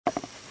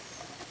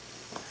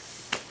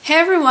Hey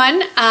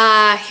everyone,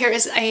 here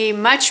is a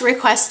much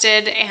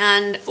requested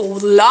and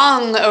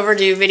long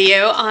overdue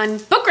video on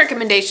book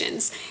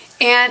recommendations.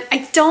 And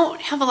I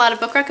don't have a lot of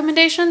book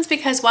recommendations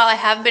because while I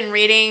have been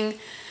reading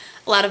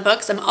a lot of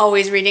books, I'm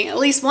always reading at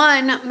least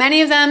one.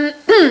 Many of them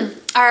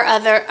are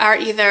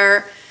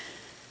either,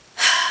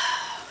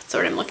 what's the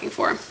word I'm looking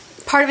for?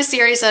 Part of a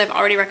series that I've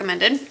already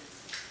recommended.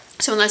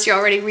 So unless you're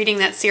already reading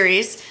that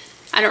series,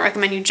 I don't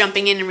recommend you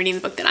jumping in and reading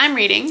the book that I'm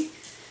reading.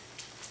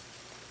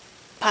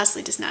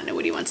 Possibly does not know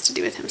what he wants to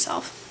do with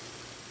himself.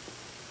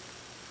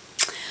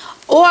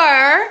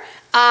 Or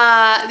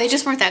they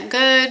just weren't that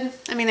good.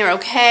 I mean, they're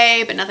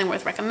okay, but nothing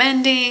worth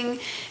recommending.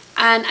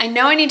 And I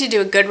know I need to do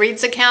a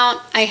Goodreads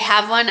account. I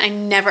have one. I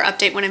never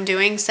update what I'm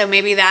doing, so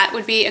maybe that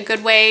would be a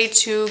good way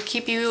to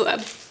keep you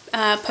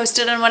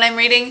posted on what I'm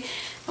reading.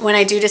 When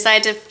I do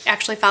decide to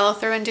actually follow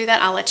through and do that,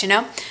 I'll let you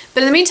know.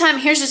 But in the meantime,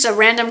 here's just a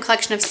random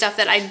collection of stuff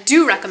that I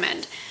do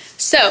recommend.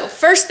 So,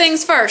 first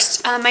things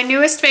first, my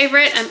newest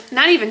favorite, I'm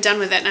not even done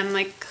with it, I'm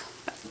like,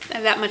 I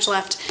have that much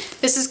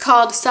left. This is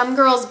called Some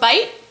Girls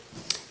Bite,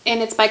 and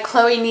it's by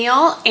Chloe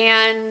Neill,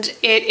 and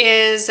it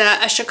is a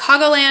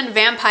Chicagoland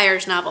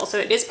vampires novel. So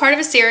it is part of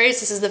a series.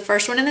 This is the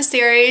first one in the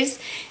series,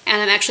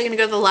 and I'm actually going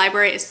to go to the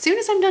library as soon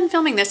as I'm done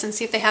filming this and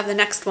see if they have the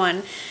next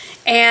one.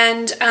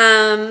 And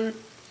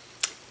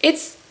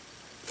it's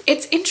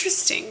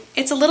interesting.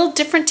 It's a little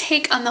different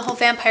take on the whole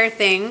vampire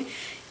thing,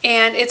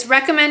 and it's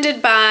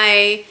recommended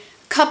by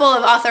couple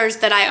of authors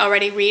that I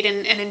already read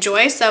and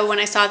enjoy, so when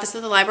I saw this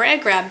at the library I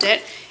grabbed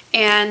it,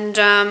 and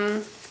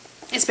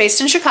it's based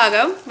in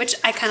Chicago, which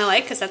I kind of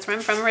like because that's where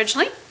I'm from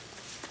originally,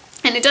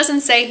 and it doesn't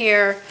say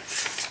here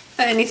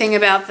anything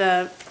about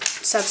the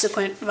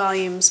subsequent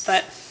volumes,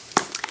 but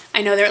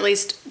I know there are at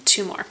least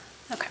 2 more.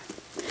 Okay.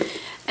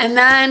 And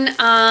then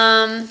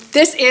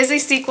this is a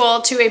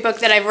sequel to a book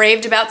that I've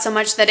raved about so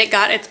much that it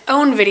got its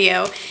own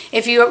video.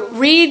 If you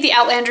read the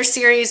Outlander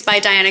series by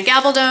Diana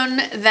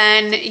Gabaldon,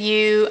 then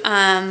you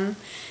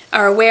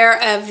are aware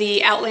of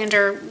the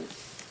Outlander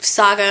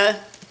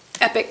saga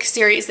epic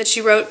series that she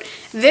wrote.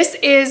 This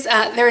is,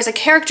 there is a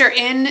character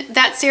in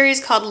that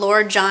series called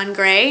Lord John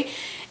Grey,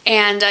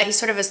 and he's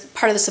sort of a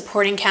part of the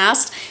supporting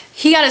cast.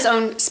 He got his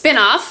own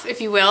spin-off, if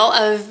you will,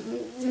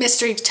 of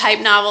mystery type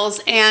novels,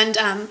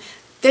 and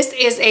this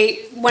is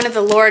one of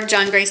the Lord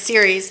John Grey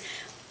series,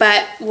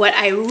 but what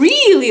I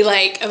really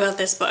like about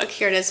this book,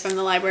 here it is from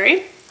the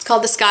library, it's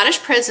called The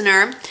Scottish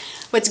Prisoner.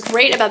 What's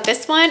great about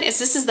this one is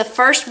this is the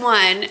first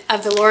one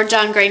of the Lord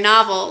John Grey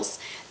novels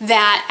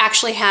that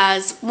actually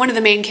has one of the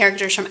main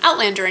characters from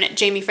Outlander in it,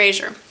 Jamie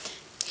Fraser.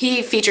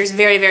 He features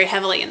very, very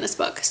heavily in this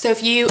book. So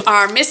if you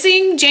are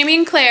missing Jamie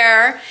and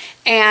Claire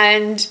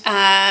and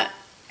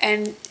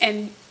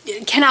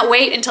cannot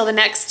wait until the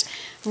next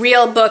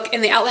real book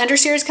in the Outlander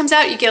series comes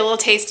out, you get a little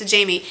taste of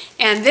Jamie.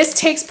 And this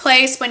takes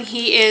place when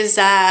he is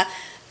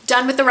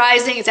done with the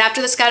Rising. It's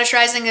after the Scottish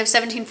Rising of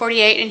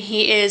 1748, and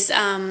he is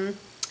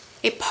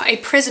a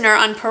prisoner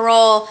on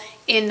parole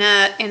on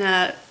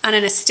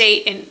an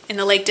estate in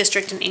the Lake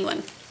District in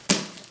England.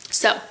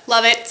 So,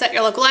 love it. It's at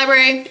your local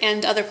library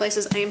and other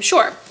places, I am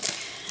sure.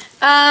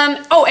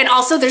 Oh, and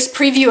also there's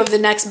preview of the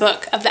next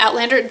book of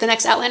the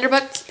next Outlander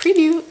book.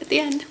 Preview at the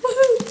end.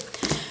 Woohoo!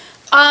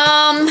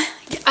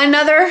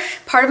 Another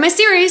part of my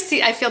series,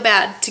 see, I feel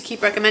bad to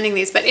keep recommending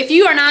these, but if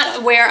you are not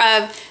aware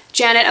of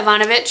Janet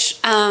Evanovich,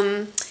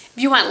 if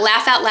you want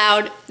laugh out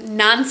loud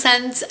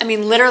nonsense, I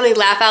mean literally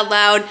laugh out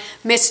loud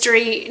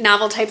mystery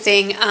novel type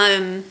thing,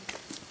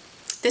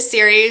 this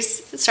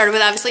series, started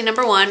with obviously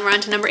number 1, we're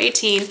on to number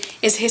 18,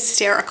 is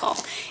hysterical.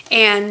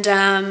 And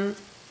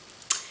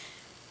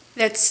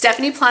that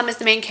Stephanie Plum is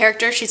the main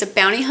character. She's a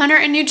bounty hunter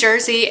in New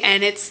Jersey,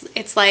 and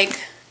it's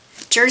like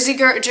Jersey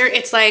Girl,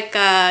 it's like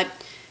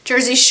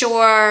Jersey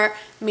Shore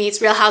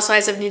meets Real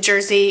Housewives of New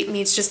Jersey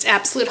meets just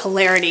absolute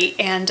hilarity,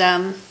 and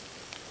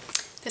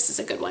this is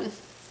a good one.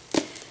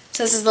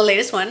 So this is the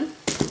latest one.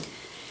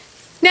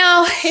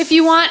 Now, if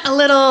you want a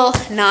little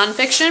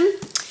nonfiction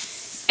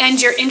and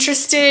you're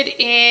interested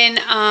in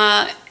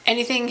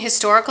anything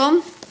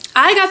historical,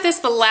 I got this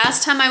the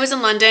last time I was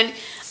in London.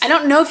 I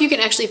don't know if you can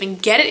actually even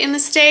get it in the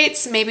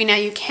States. Maybe now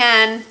you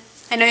can.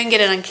 I know you can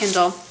get it on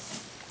Kindle,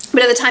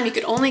 but at the time you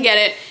could only get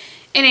it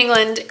in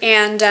England,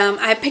 and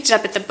I picked it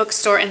up at the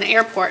bookstore in the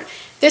airport.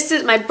 This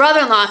is my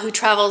brother-in-law, who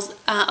travels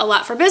a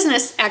lot for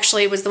business,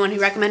 actually was the one who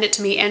recommended it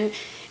to me, and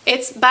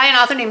it's by an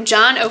author named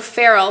John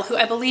O'Farrell, who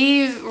I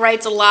believe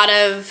writes a lot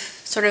of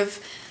sort of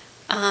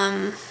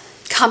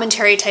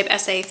commentary type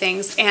essay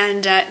things,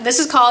 and this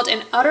is called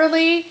An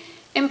Utterly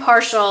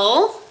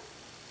Impartial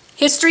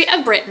History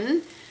of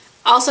Britain,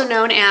 also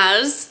known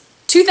as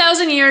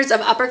 2,000 Years of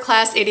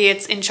Upper-Class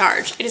Idiots in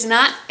Charge. It is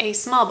not a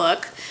small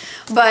book,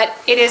 but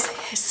it is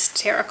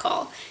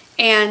hysterical.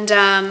 And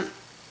I'm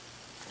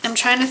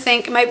trying to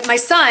think, my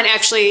son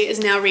actually is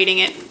now reading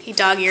it. He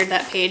dog-eared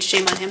that page,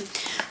 shame on him.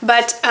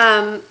 But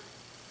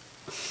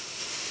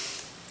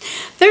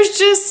there's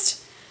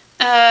just,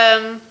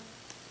 I'm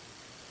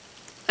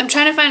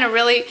trying to find a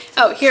really,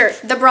 oh here,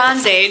 the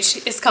Bronze Age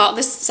is called,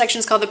 this section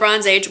is called the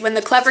Bronze Age, when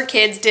the clever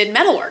kids did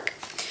metalwork.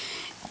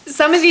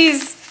 Some of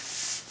these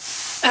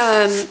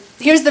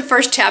Here's the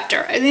first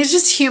chapter. I mean, it's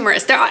just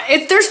humorous. There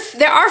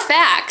are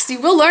facts. You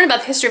will learn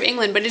about the history of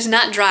England, but it's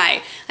not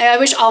dry. I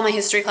wish all my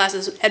history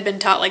classes had been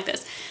taught like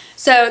this.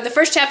 So the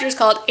first chapter is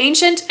called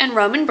Ancient and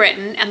Roman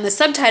Britain, and the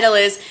subtitle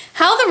is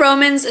How the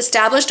Romans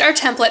Established Our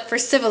Template for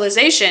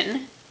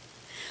Civilization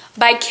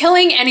by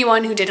Killing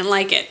Anyone Who Didn't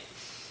Like It.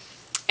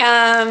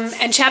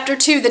 And chapter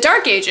 2, The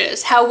Dark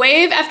Ages, how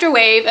wave after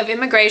wave of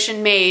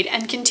immigration made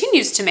and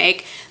continues to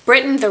make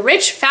Britain the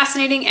rich,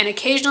 fascinating, and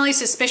occasionally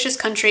suspicious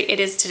country it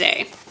is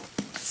today.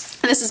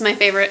 And this is my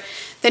favorite.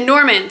 The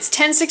Normans,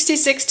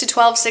 1066 to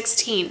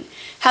 1216,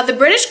 how the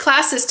British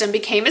class system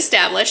became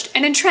established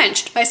and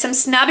entrenched by some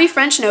snobby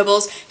French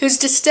nobles whose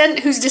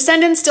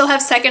descendants still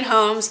have second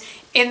homes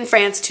in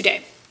France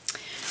today.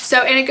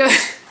 So, and it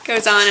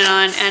goes on,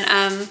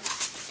 and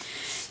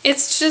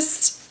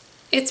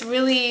it's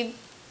really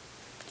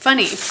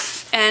funny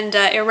and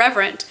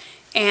irreverent.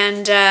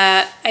 And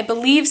I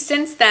believe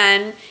since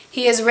then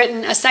he has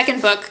written a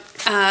second book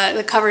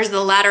that covers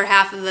the latter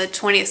half of the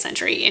 20th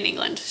century in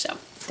England. So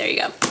there you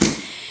go.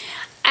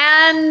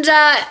 And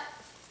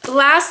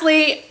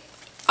lastly,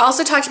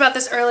 also talked about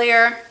this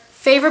earlier,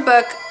 favorite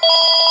book.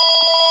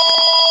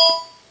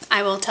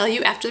 I will tell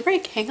you after the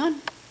break. Hang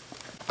on.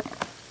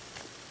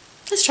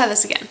 Let's try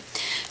this again.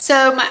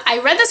 So I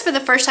read this for the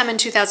first time in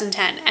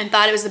 2010 and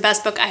thought it was the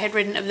best book I had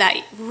written of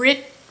that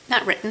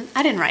not written,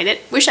 I didn't write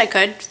it, wish I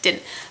could,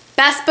 didn't.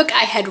 Best book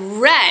I had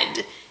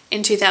read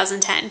in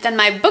 2010. Then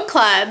my book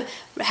club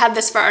had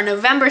this for our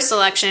November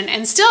selection,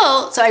 and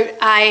still, so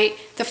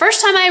the first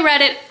time I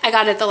read it, I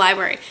got it at the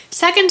library.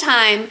 Second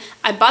time,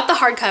 I bought the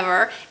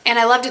hardcover, and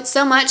I loved it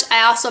so much,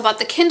 I also bought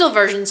the Kindle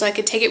version so I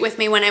could take it with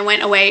me when I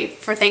went away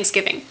for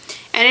Thanksgiving.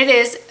 And it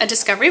is A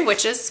Discovery of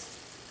Witches,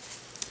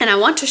 and I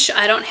want to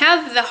I don't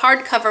have the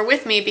hardcover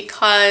with me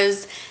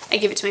because I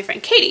gave it to my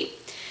friend Katie.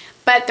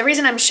 But the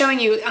reason I'm showing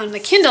you on the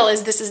Kindle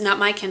is this is not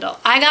my Kindle.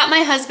 I got my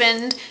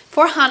husband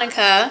for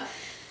Hanukkah,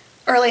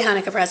 early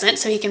Hanukkah present,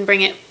 so he can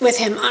bring it with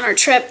him on our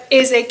trip,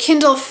 is a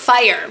Kindle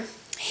Fire.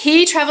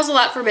 He travels a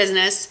lot for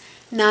business,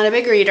 not a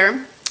big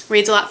reader,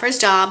 reads a lot for his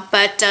job,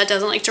 but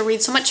doesn't like to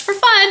read so much for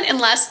fun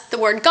unless the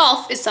word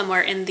golf is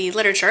somewhere in the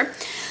literature.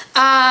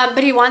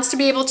 But he wants to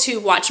be able to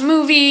watch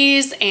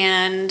movies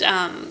and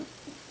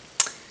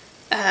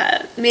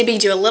maybe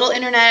do a little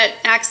internet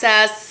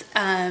access,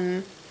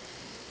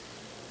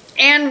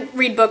 and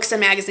read books and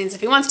magazines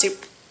if he wants to.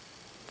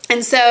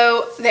 And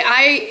so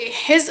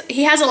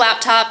he has a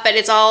laptop, but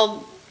it's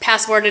all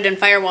passworded and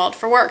firewalled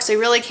for work, so he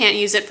really can't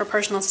use it for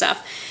personal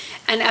stuff.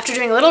 And after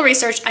doing a little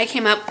research, I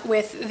came up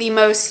with the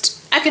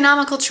most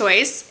economical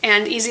choice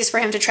and easiest for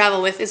him to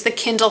travel with is the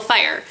Kindle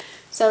Fire.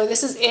 So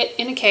this is it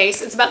in a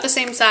case. It's about the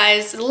same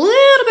size, a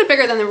little bit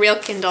bigger than the real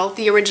Kindle,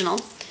 the original.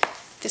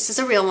 This is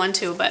a real one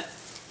too,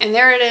 and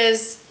there it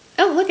is.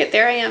 Oh, look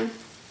there I am.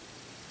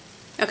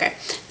 Okay,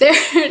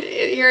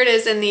 here it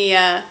is in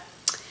the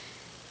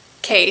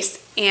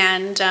case,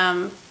 and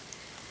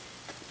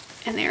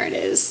there it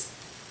is.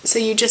 So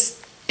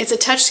it's a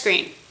touch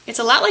screen. It's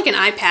a lot like an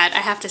iPad,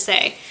 I have to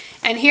say.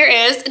 And here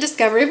is A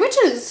Discovery of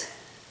Witches.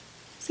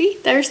 See,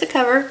 there's the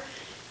cover.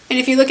 And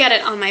if you look at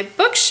it on my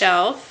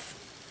bookshelf,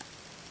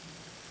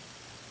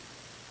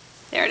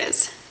 there it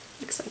is.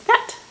 Looks like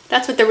that.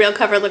 That's what the real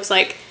cover looks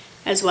like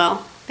as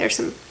well. There's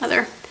some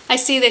other. I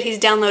see that he's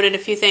downloaded a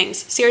few things.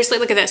 Seriously,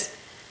 look at this.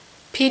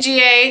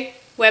 PGA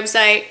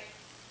website,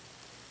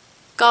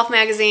 golf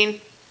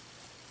magazine,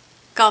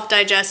 golf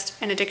digest,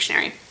 and a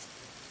dictionary.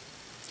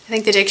 I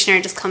think the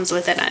dictionary just comes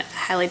with it. I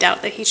highly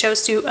doubt that he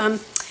chose to.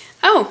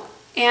 Oh,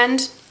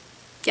 and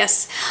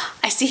yes,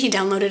 I see he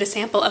downloaded a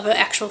sample of an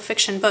actual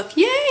fiction book.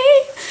 Yay!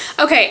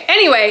 Okay,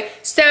 anyway,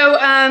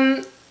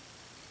 so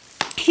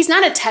he's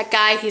not a tech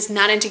guy. He's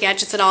not into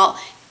gadgets at all.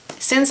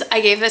 Since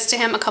I gave this to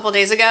him a couple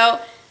days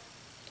ago,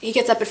 he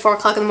gets up at 4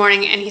 o'clock in the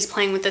morning and he's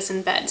playing with this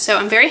in bed. So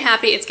I'm very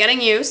happy it's getting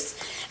use.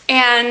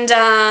 And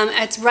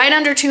it's right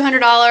under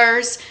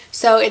 $200,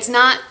 so it's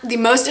not the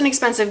most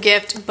inexpensive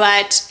gift,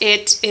 but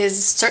it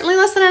is certainly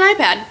less than an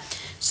iPad.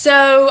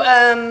 So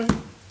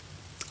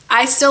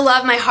I still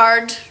love my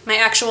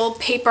actual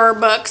paper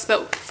books,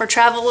 but for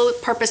travel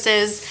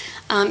purposes,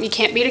 you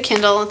can't beat a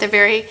Kindle. They're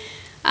very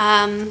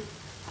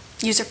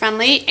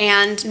user-friendly,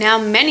 and now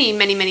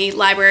many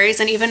libraries,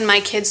 and even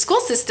my kids' school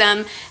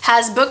system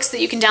has books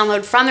that you can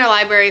download from their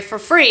library for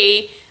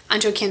free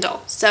onto a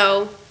Kindle.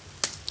 So,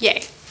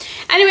 yay.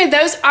 Anyway,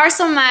 those are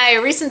some of my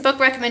recent book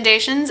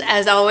recommendations.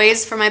 As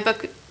always, for my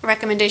book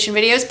recommendation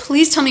videos,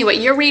 please tell me what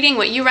you're reading,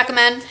 what you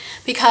recommend,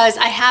 because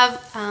I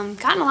have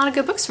gotten a lot of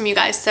good books from you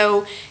guys.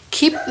 So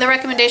keep the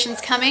recommendations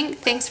coming.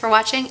 Thanks for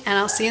watching, and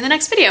I'll see you in the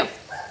next video.